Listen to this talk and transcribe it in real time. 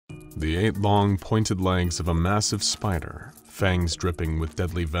The 8 long, pointed legs of a massive spider, fangs dripping with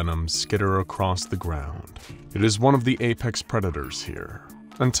deadly venom, skitter across the ground. It is one of the apex predators here,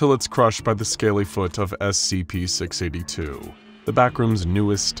 until it's crushed by the scaly foot of SCP-682, the Backroom's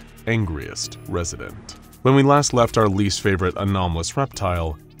newest, angriest resident. When we last left our least favorite anomalous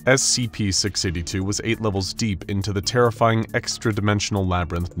reptile, SCP-682 was 8 levels deep into the terrifying extra-dimensional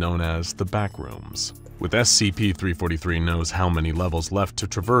labyrinth known as the Backrooms. With SCP-343 knows how many levels left to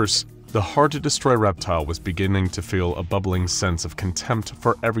traverse, the hard-to-destroy reptile was beginning to feel a bubbling sense of contempt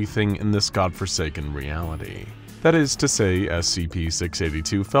for everything in this godforsaken reality. That is to say,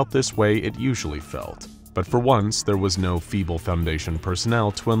 SCP-682 felt this way it usually felt, but for once there was no feeble Foundation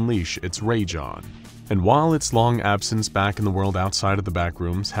personnel to unleash its rage on. And while its long absence back in the world outside of the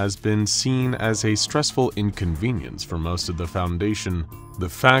Backrooms has been seen as a stressful inconvenience for most of the Foundation, the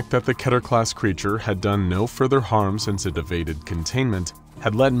fact that the Keter Class creature had done no further harm since it evaded containment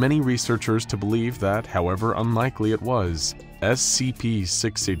had led many researchers to believe that, however unlikely it was,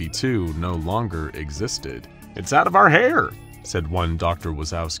 SCP-682 no longer existed. "It's out of our hair," said one Dr.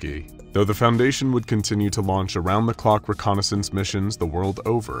 Wazowski. Though the Foundation would continue to launch around-the-clock reconnaissance missions the world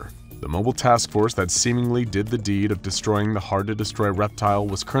over, the mobile task force that seemingly did the deed of destroying the hard-to-destroy reptile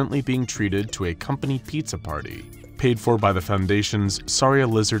was currently being treated to a company pizza party, paid for by the Foundation's Sorry a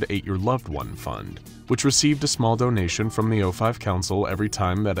Lizard Ate Your Loved One fund, which received a small donation from the O5 Council every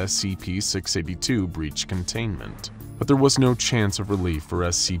time that SCP-682 breached containment. But there was no chance of relief for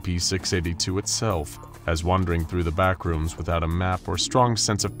SCP-682 itself, as wandering through the Backrooms without a map or strong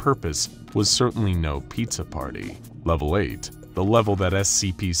sense of purpose was certainly no pizza party. Level 8, the level that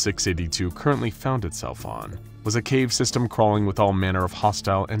SCP-682 currently found itself on, was a cave system crawling with all manner of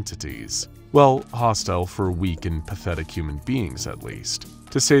hostile entities. Well, hostile for weak and pathetic human beings at least.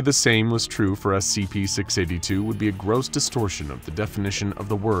 To say the same was true for SCP-682 would be a gross distortion of the definition of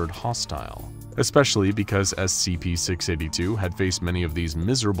the word hostile, especially because SCP-682 had faced many of these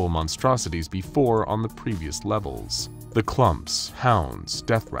miserable monstrosities before on the previous levels. The clumps, hounds,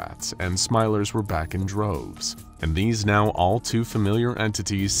 death rats, and smilers were back in droves, and these now all too familiar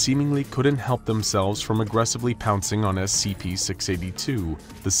entities seemingly couldn't help themselves from aggressively pouncing on SCP-682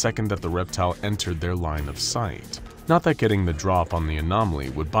 the second that the reptile entered their line of sight. Not that getting the drop on the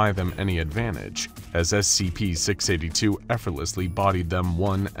anomaly would buy them any advantage, as SCP-682 effortlessly bodied them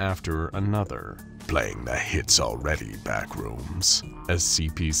one after another. "Playing the hits already, Backrooms,"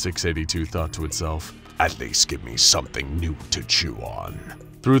 SCP-682 thought to itself. "At least give me something new to chew on."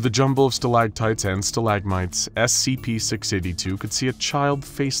 Through the jumble of stalactites and stalagmites, SCP-682 could see a child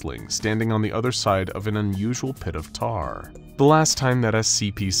faceling standing on the other side of an unusual pit of tar. The last time that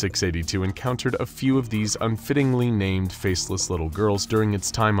SCP-682 encountered a few of these unfittingly named faceless little girls during its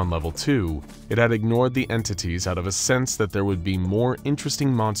time on Level 2, it had ignored the entities out of a sense that there would be more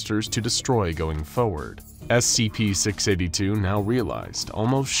interesting monsters to destroy going forward. SCP-682 now realized,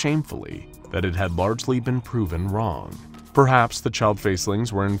 almost shamefully, that it had largely been proven wrong. Perhaps the child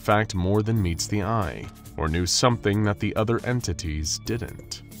facelings were in fact more than meets the eye, or knew something that the other entities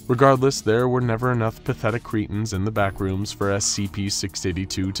didn't. Regardless, there were never enough pathetic cretins in the Backrooms for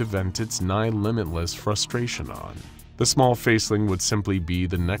SCP-682 to vent its nigh-limitless frustration on. The small faceling would simply be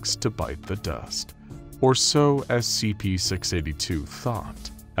the next to bite the dust. Or so SCP-682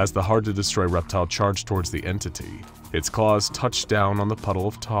 thought. As the hard-to-destroy reptile charged towards the entity, its claws touched down on the puddle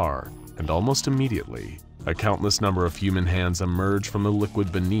of tar, and almost immediately, a countless number of human hands emerged from the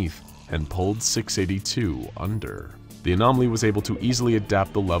liquid beneath and pulled 682 under. The anomaly was able to easily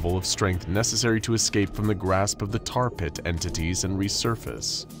adapt the level of strength necessary to escape from the grasp of the tar pit entities and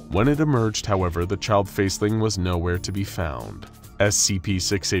resurface. When it emerged, however, the child faceling was nowhere to be found.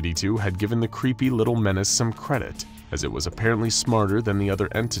 SCP-682 had given the creepy little menace some credit, as it was apparently smarter than the other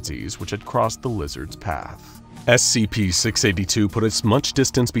entities which had crossed the lizard's path. SCP-682 put as much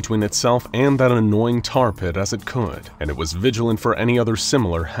distance between itself and that annoying tar pit as it could, and it was vigilant for any other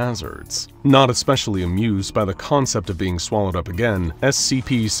similar hazards. Not especially amused by the concept of being swallowed up again,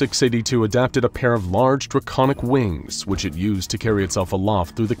 SCP-682 adapted a pair of large draconic wings, which it used to carry itself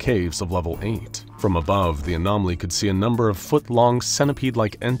aloft through the caves of Level 8. From above, the anomaly could see a number of foot-long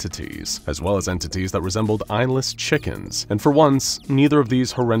centipede-like entities, as well as entities that resembled eyeless chickens, and for once, neither of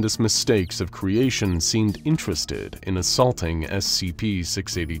these horrendous mistakes of creation seemed interested in assaulting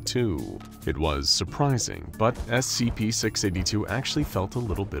SCP-682. It was surprising, but SCP-682 actually felt a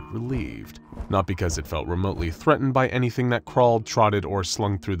little bit relieved. Not because it felt remotely threatened by anything that crawled, trotted, or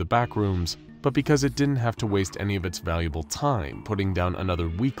slunk through the Backrooms, but because it didn't have to waste any of its valuable time putting down another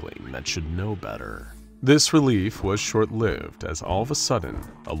weakling that should know better. This relief was short-lived, as all of a sudden,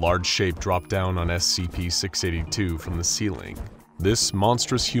 a large shape dropped down on SCP-682 from the ceiling. This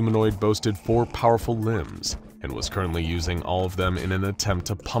monstrous humanoid boasted 4 powerful limbs and was currently using all of them in an attempt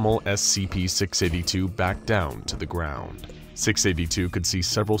to pummel SCP-682 back down to the ground. 682 could see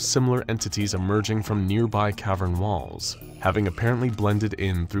several similar entities emerging from nearby cavern walls, having apparently blended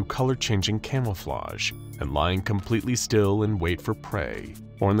in through color-changing camouflage and lying completely still in wait for prey,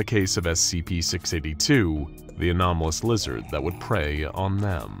 or in the case of SCP-682, the anomalous lizard that would prey on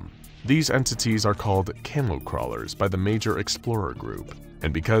them. These entities are called camo crawlers by the major explorer group,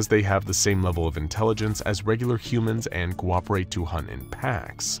 and because they have the same level of intelligence as regular humans and cooperate to hunt in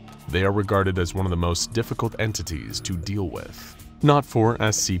packs, they are regarded as one of the most difficult entities to deal with. Not for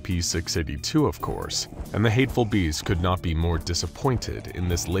SCP-682, of course, and the hateful beast could not be more disappointed in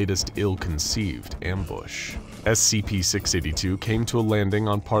this latest ill-conceived ambush. SCP-682 came to a landing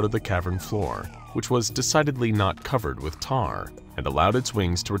on part of the cavern floor, which was decidedly not covered with tar, and allowed its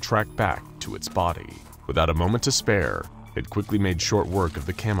wings to retract back to its body. Without a moment to spare, it quickly made short work of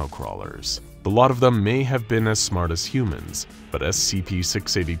the camo crawlers. The lot of them may have been as smart as humans, but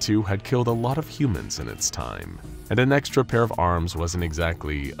SCP-682 had killed a lot of humans in its time, and an extra pair of arms wasn't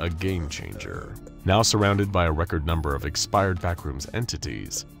exactly a game changer. Now surrounded by a record number of expired Backrooms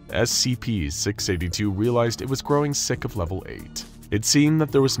entities, SCP-682 realized it was growing sick of level 8. It seemed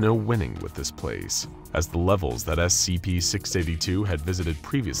that there was no winning with this place, as the levels that SCP-682 had visited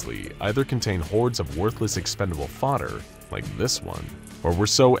previously either contained hordes of worthless expendable fodder, like this one, or were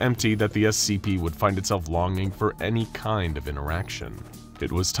so empty that the SCP would find itself longing for any kind of interaction.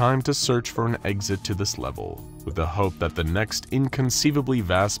 It was time to search for an exit to this level, with the hope that the next inconceivably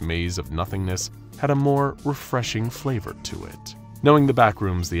vast maze of nothingness had a more refreshing flavor to it. Knowing the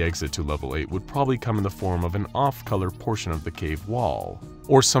Backrooms, the exit to level 8 would probably come in the form of an off-color portion of the cave wall,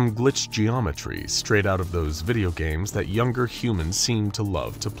 or some glitched geometry straight out of those video games that younger humans seem to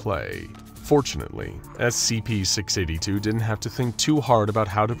love to play. Fortunately, SCP-682 didn't have to think too hard about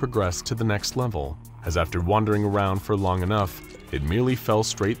how to progress to the next level, as after wandering around for long enough, it merely fell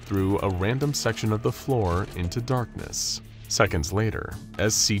straight through a random section of the floor into darkness. Seconds later,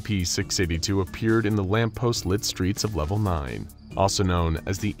 SCP-682 appeared in the lamppost-lit streets of Level 9, also known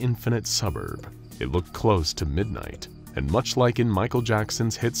as the Infinite Suburb. It looked close to midnight, and much like in Michael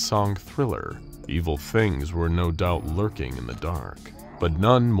Jackson's hit song Thriller, evil things were no doubt lurking in the dark, but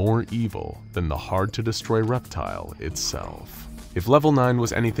none more evil than the hard-to-destroy reptile itself. If Level 9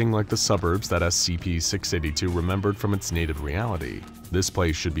 was anything like the suburbs that SCP-682 remembered from its native reality, this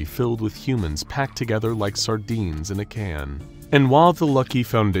place should be filled with humans packed together like sardines in a can. And while the lucky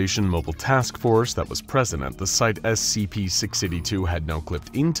Foundation Mobile Task Force that was present at the site SCP-682 had now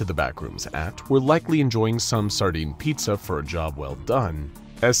clipped into the Backrooms at were likely enjoying some sardine pizza for a job well done,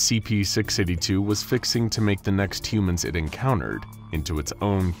 SCP-682 was fixing to make the next humans it encountered into its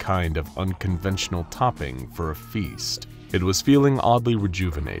own kind of unconventional topping for a feast. It was feeling oddly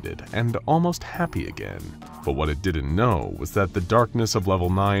rejuvenated and almost happy again, but what it didn't know was that the darkness of Level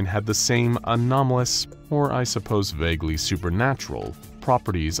 9 had the same anomalous, or I suppose vaguely supernatural,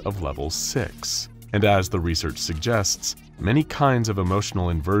 properties of Level 6. And as the research suggests, many kinds of emotional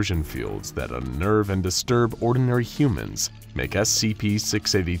inversion fields that unnerve and disturb ordinary humans make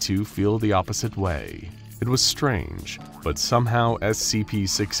SCP-682 feel the opposite way. It was strange, but somehow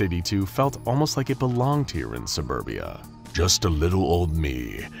SCP-682 felt almost like it belonged here in suburbia. Just a little old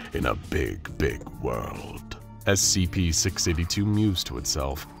me in a big, big world. SCP-682 mused to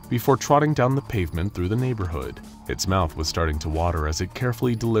itself before trotting down the pavement through the neighborhood. Its mouth was starting to water as it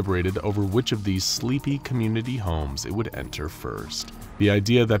carefully deliberated over which of these sleepy community homes it would enter first. The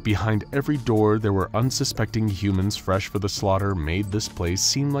idea that behind every door there were unsuspecting humans fresh for the slaughter made this place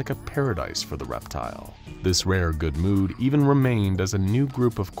seem like a paradise for the reptile. This rare good mood even remained as a new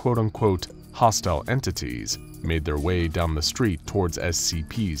group of quote-unquote hostile entities made their way down the street towards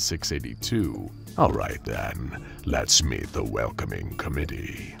SCP-682. Alright then, let's meet the welcoming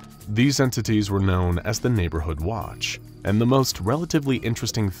committee. These entities were known as the Neighborhood Watch, and the most relatively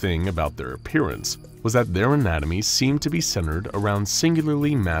interesting thing about their appearance was that their anatomy seemed to be centered around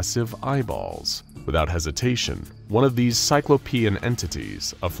singularly massive eyeballs. Without hesitation, one of these cyclopean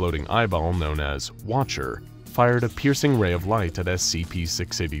entities, a floating eyeball known as Watcher, fired a piercing ray of light at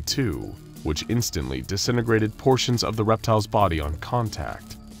SCP-682, which instantly disintegrated portions of the reptile's body on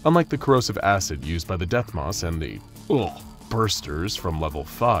contact. Unlike the corrosive acid used by the death moss and the bursters from Level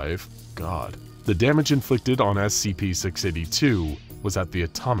 5, the damage inflicted on SCP-682 was at the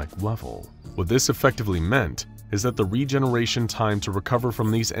atomic level. What this effectively meant is that the regeneration time to recover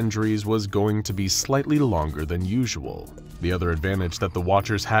from these injuries was going to be slightly longer than usual. The other advantage that the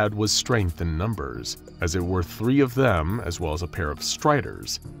Watchers had was strength in numbers, as there were 3 of them, as well as a pair of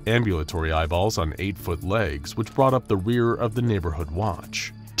Striders, ambulatory eyeballs on 8-foot legs, which brought up the rear of the neighborhood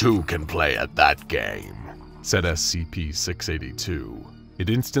watch. "2 can play at that game," said SCP-682. It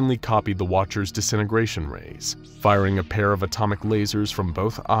instantly copied the Watcher's disintegration rays, firing a pair of atomic lasers from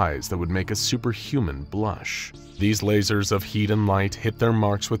both eyes that would make a superhuman blush. These lasers of heat and light hit their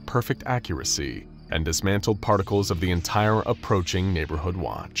marks with perfect accuracy and dismantled particles of the entire approaching neighborhood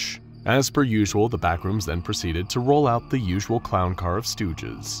watch. As per usual, the Backrooms then proceeded to roll out the usual clown car of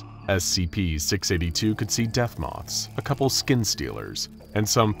stooges. SCP-682 could see death moths, a couple skin stealers, and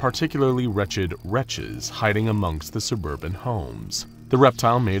some particularly wretched wretches hiding amongst the suburban homes. The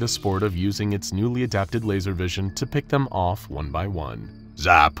reptile made a sport of using its newly adapted laser vision to pick them off one by one.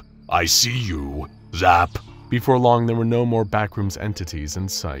 "Zap! I see you! Zap!" Before long, there were no more Backrooms entities in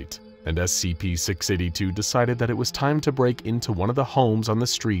sight, and SCP-682 decided that it was time to break into one of the homes on the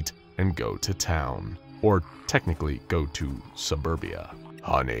street and go to town. Or technically, go to suburbia.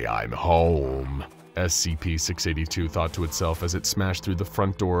 "Honey, I'm home," SCP-682 thought to itself as it smashed through the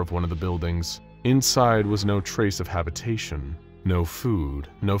front door of one of the buildings. Inside was no trace of habitation. No food,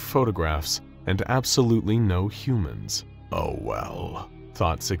 no photographs, and absolutely no humans. "Oh well,"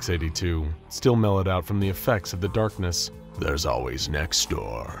 thought 682, still mellowed out from the effects of the darkness. "There's always next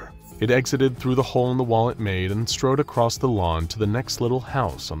door." It exited through the hole in the wall it made and strode across the lawn to the next little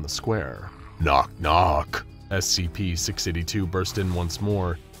house on the square. "Knock, knock." SCP-682 burst in once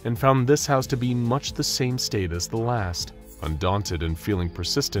more and found this house to be much the same state as the last. Undaunted and feeling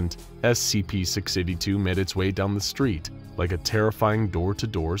persistent, SCP-682 made its way down the street like a terrifying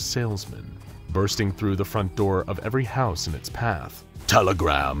door-to-door salesman, bursting through the front door of every house in its path.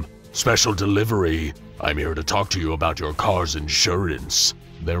 "Telegram! Special delivery! I'm here to talk to you about your car's insurance."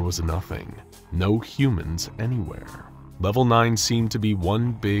 There was nothing. No humans anywhere. Level 9 seemed to be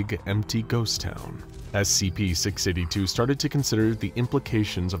one big, empty ghost town. SCP-682 started to consider the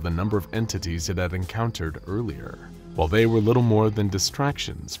implications of the number of entities it had encountered earlier. While they were little more than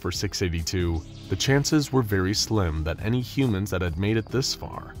distractions for 682, the chances were very slim that any humans that had made it this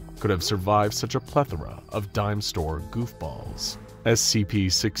far could have survived such a plethora of dime store goofballs.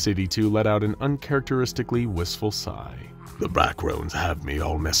 SCP-682 let out an uncharacteristically wistful sigh. "The Backrooms have me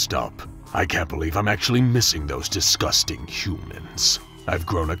all messed up. I can't believe I'm actually missing those disgusting humans. I've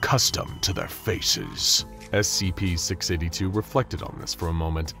grown accustomed to their faces." SCP-682 reflected on this for a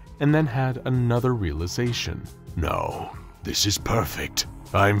moment and then had another realization. "No, this is perfect.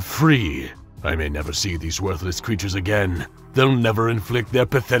 I'm free. I may never see these worthless creatures again. They'll never inflict their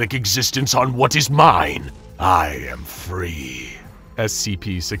pathetic existence on what is mine. I am free."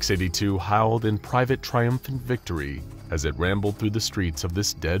 SCP-682 howled in private triumphant victory as it rambled through the streets of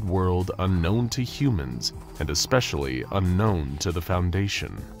this dead world unknown to humans and especially unknown to the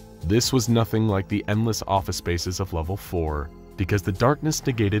Foundation. This was nothing like the endless office spaces of Level 4, because the darkness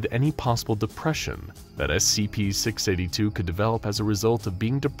negated any possible depression that SCP-682 could develop as a result of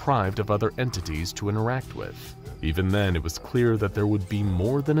being deprived of other entities to interact with. Even then, it was clear that there would be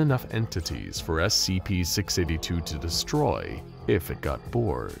more than enough entities for SCP-682 to destroy if it got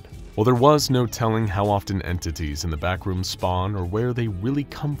bored. While there was no telling how often entities in the Backrooms spawn or where they really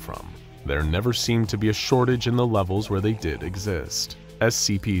come from, there never seemed to be a shortage in the levels where they did exist.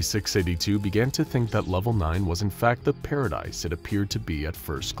 SCP-682 began to think that Level 9 was in fact the paradise it appeared to be at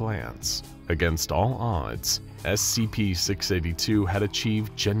first glance. Against all odds, SCP-682 had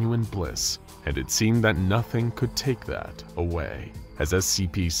achieved genuine bliss, and it seemed that nothing could take that away. As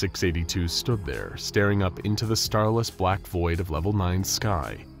SCP-682 stood there, staring up into the starless black void of Level 9's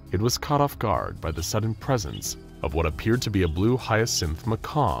sky, it was caught off guard by the sudden presence of what appeared to be a blue hyacinth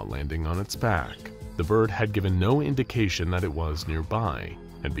macaw landing on its back. The bird had given no indication that it was nearby,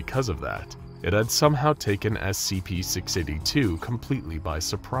 and because of that, it had somehow taken SCP-682 completely by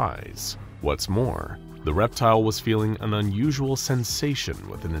surprise. What's more, the reptile was feeling an unusual sensation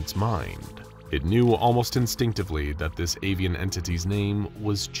within its mind. It knew almost instinctively that this avian entity's name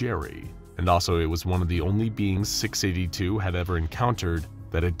was Jerry, and also it was one of the only beings 682 had ever encountered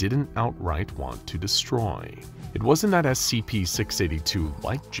that it didn't outright want to destroy. It wasn't that SCP-682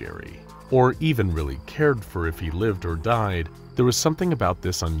 liked Jerry, or even really cared for if he lived or died. There was something about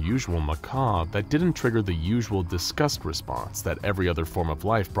this unusual macaw that didn't trigger the usual disgust response that every other form of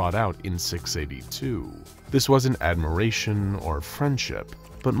life brought out in 682. This wasn't admiration or friendship,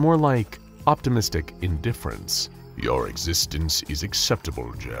 but more like optimistic indifference. "Your existence is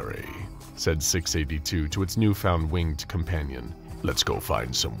acceptable, Jerry," said 682 to its newfound winged companion. "Let's go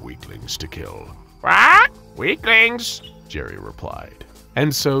find some weaklings to kill." "Weaklings," Jerry replied.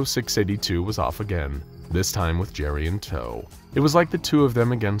 And so 682 was off again, this time with Jerry in tow. It was like the two of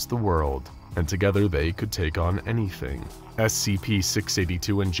them against the world, and together they could take on anything.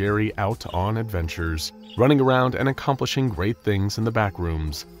 SCP-682 and Jerry out on adventures, running around and accomplishing great things in the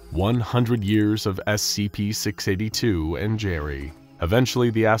Backrooms. 100 years of SCP-682 and Jerry. Eventually,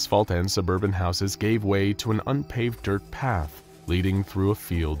 the asphalt and suburban houses gave way to an unpaved dirt path leading through a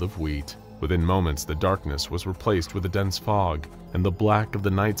field of wheat. Within moments, the darkness was replaced with a dense fog, and the black of the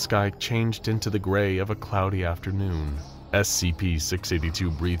night sky changed into the gray of a cloudy afternoon.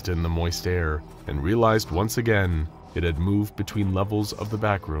 SCP-682 breathed in the moist air and realized once again it had moved between levels of the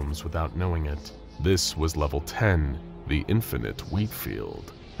Backrooms without knowing it. This was level 10, the infinite wheat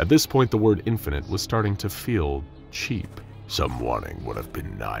field. At this point, the word infinite was starting to feel cheap. "Some warning would have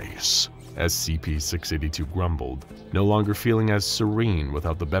been nice," SCP-682 grumbled, no longer feeling as serene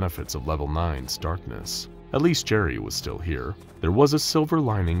without the benefits of level 9's darkness. At least Jerry was still here. There was a silver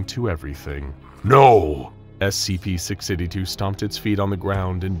lining to everything. "No!" SCP-682 stomped its feet on the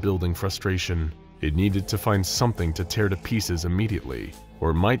ground in building frustration. It needed to find something to tear to pieces immediately,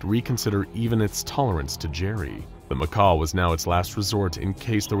 or it might reconsider even its tolerance to Jerry. The macaw was now its last resort in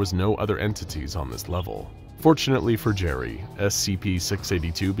case there was no other entities on this level. Fortunately for Jerry,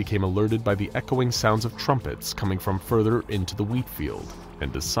 SCP-682 became alerted by the echoing sounds of trumpets coming from further into the wheat field,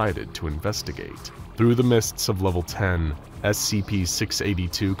 and decided to investigate. Through the mists of level 10,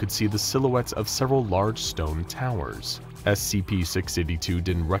 SCP-682 could see the silhouettes of several large stone towers. SCP-682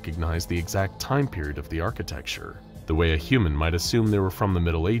 didn't recognize the exact time period of the architecture, the way a human might assume they were from the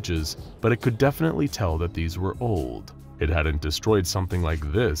Middle Ages, but it could definitely tell that these were old. It hadn't destroyed something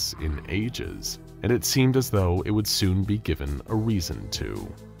like this in ages, and it seemed as though it would soon be given a reason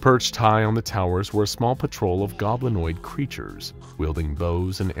to. Perched high on the towers were a small patrol of goblinoid creatures, wielding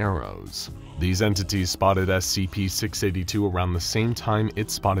bows and arrows. These entities spotted SCP-682 around the same time it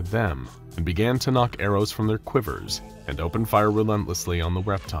spotted them, and began to knock arrows from their quivers and open fire relentlessly on the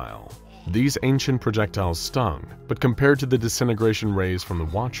reptile. These ancient projectiles stung, but compared to the disintegration rays from the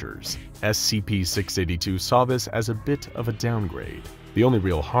Watchers, SCP-682 saw this as a bit of a downgrade. The only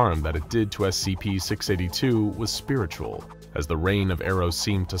real harm that it did to SCP-682 was spiritual, as the rain of arrows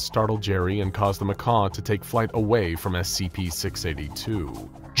seemed to startle Jerry and cause the macaw to take flight away from SCP-682.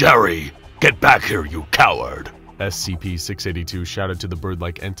 "Jerry, get back here, you coward!" SCP-682 shouted to the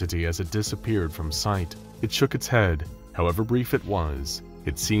bird-like entity as it disappeared from sight. It shook its head. However brief it was,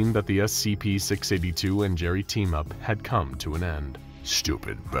 it seemed that the SCP-682 and Jerry team-up had come to an end.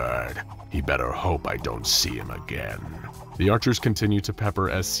 "Stupid bird. He better hope I don't see him again." The archers continued to pepper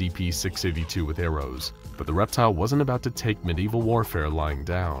SCP-682 with arrows, but the reptile wasn't about to take medieval warfare lying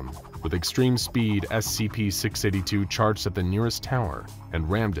down. With extreme speed, SCP-682 charged at the nearest tower and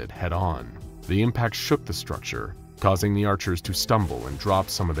rammed it head-on. The impact shook the structure, causing the archers to stumble and drop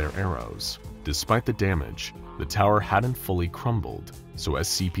some of their arrows. Despite the damage, the tower hadn't fully crumbled, so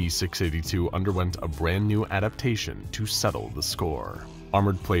SCP-682 underwent a brand new adaptation to settle the score.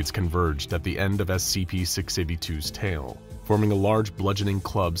 Armored plates converged at the end of SCP-682's tail, forming a large bludgeoning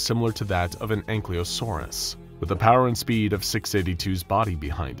club similar to that of an ankylosaurus. With the power and speed of 682's body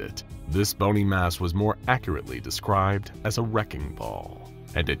behind it, this bony mass was more accurately described as a wrecking ball.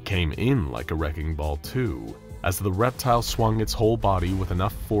 And it came in like a wrecking ball too, as the reptile swung its whole body with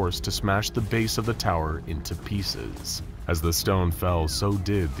enough force to smash the base of the tower into pieces. As the stone fell, so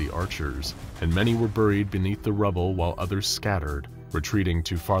did the archers, and many were buried beneath the rubble while others scattered, retreating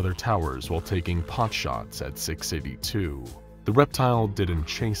to farther towers while taking potshots at 682. The reptile didn't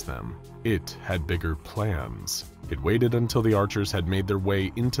chase them. It had bigger plans. It waited until the archers had made their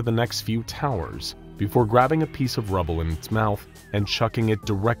way into the next few towers before grabbing a piece of rubble in its mouth and chucking it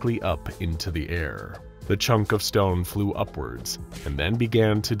directly up into the air. The chunk of stone flew upwards and then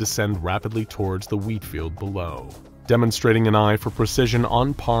began to descend rapidly towards the wheat field below. Demonstrating an eye for precision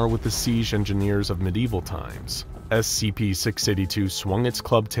on par with the siege engineers of medieval times, SCP-682 swung its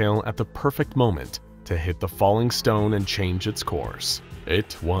club tail at the perfect moment to hit the falling stone and change its course.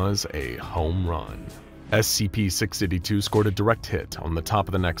 It was a home run. SCP-682 scored a direct hit on the top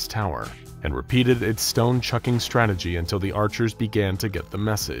of the next tower, and repeated its stone-chucking strategy until the archers began to get the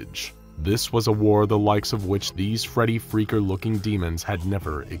message. This was a war the likes of which these Freddy Freaker-looking demons had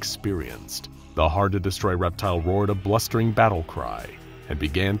never experienced. The hard-to-destroy reptile roared a blustering battle cry, and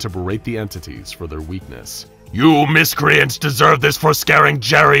began to berate the entities for their weakness. "You miscreants deserve this for scaring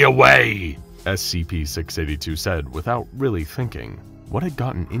Jerry away!" SCP-682 said without really thinking. What had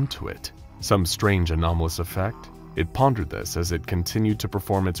gotten into it? Some strange anomalous effect? It pondered this as it continued to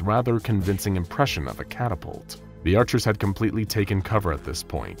perform its rather convincing impression of a catapult. The archers had completely taken cover at this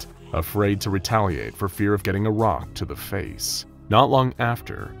point, afraid to retaliate for fear of getting a rock to the face. Not long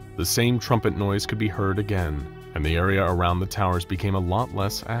after, the same trumpet noise could be heard again, and the area around the towers became a lot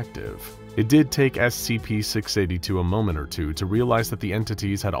less active. It did take SCP-682 a moment or two to realize that the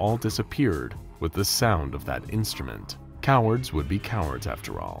entities had all disappeared with the sound of that instrument. Cowards would be cowards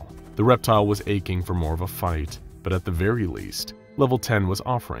after all. The reptile was aching for more of a fight, but at the very least, Level 10 was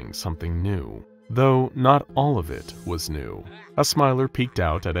offering something new. Though not all of it was new. A smiler peeked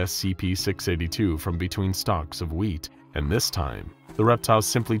out at SCP-682 from between stalks of wheat, and this time, the reptile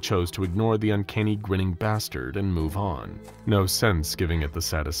simply chose to ignore the uncanny grinning bastard and move on. No sense giving it the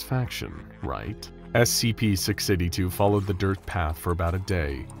satisfaction, right? SCP-682 followed the dirt path for about a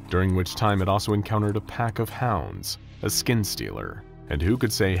day, during which time it also encountered a pack of hounds, a skin stealer, and who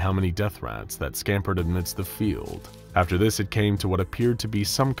could say how many death rats that scampered amidst the field. After this, it came to what appeared to be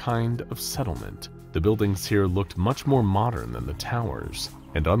some kind of settlement. The buildings here looked much more modern than the towers,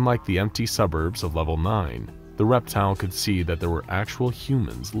 and unlike the empty suburbs of Level 9, the reptile could see that there were actual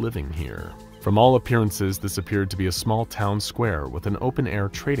humans living here. From all appearances, this appeared to be a small town square with an open-air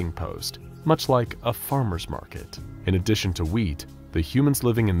trading post, much like a farmer's market. In addition to wheat, the humans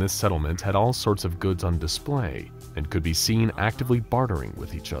living in this settlement had all sorts of goods on display and could be seen actively bartering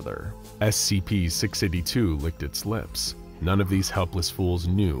with each other. SCP-682 licked its lips. None of these helpless fools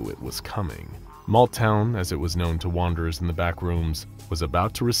knew it was coming. Malt Town, as it was known to wanderers in the Backrooms, was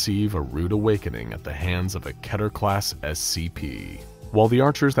about to receive a rude awakening at the hands of a Keter Class SCP. While the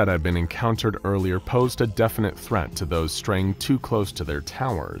archers that had been encountered earlier posed a definite threat to those straying too close to their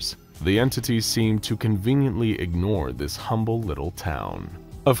towers, the entities seemed to conveniently ignore this humble little town.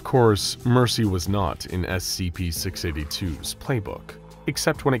 Of course, mercy was not in SCP-682's playbook,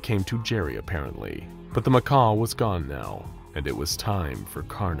 except when it came to Jerry apparently. But the macaw was gone now, and it was time for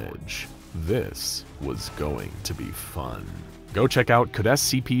carnage. This was going to be fun. Go check out Could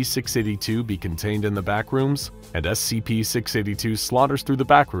SCP-682 Be Contained in the Backrooms? And SCP-682 Slaughters Through the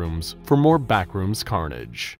Backrooms for more Backrooms carnage.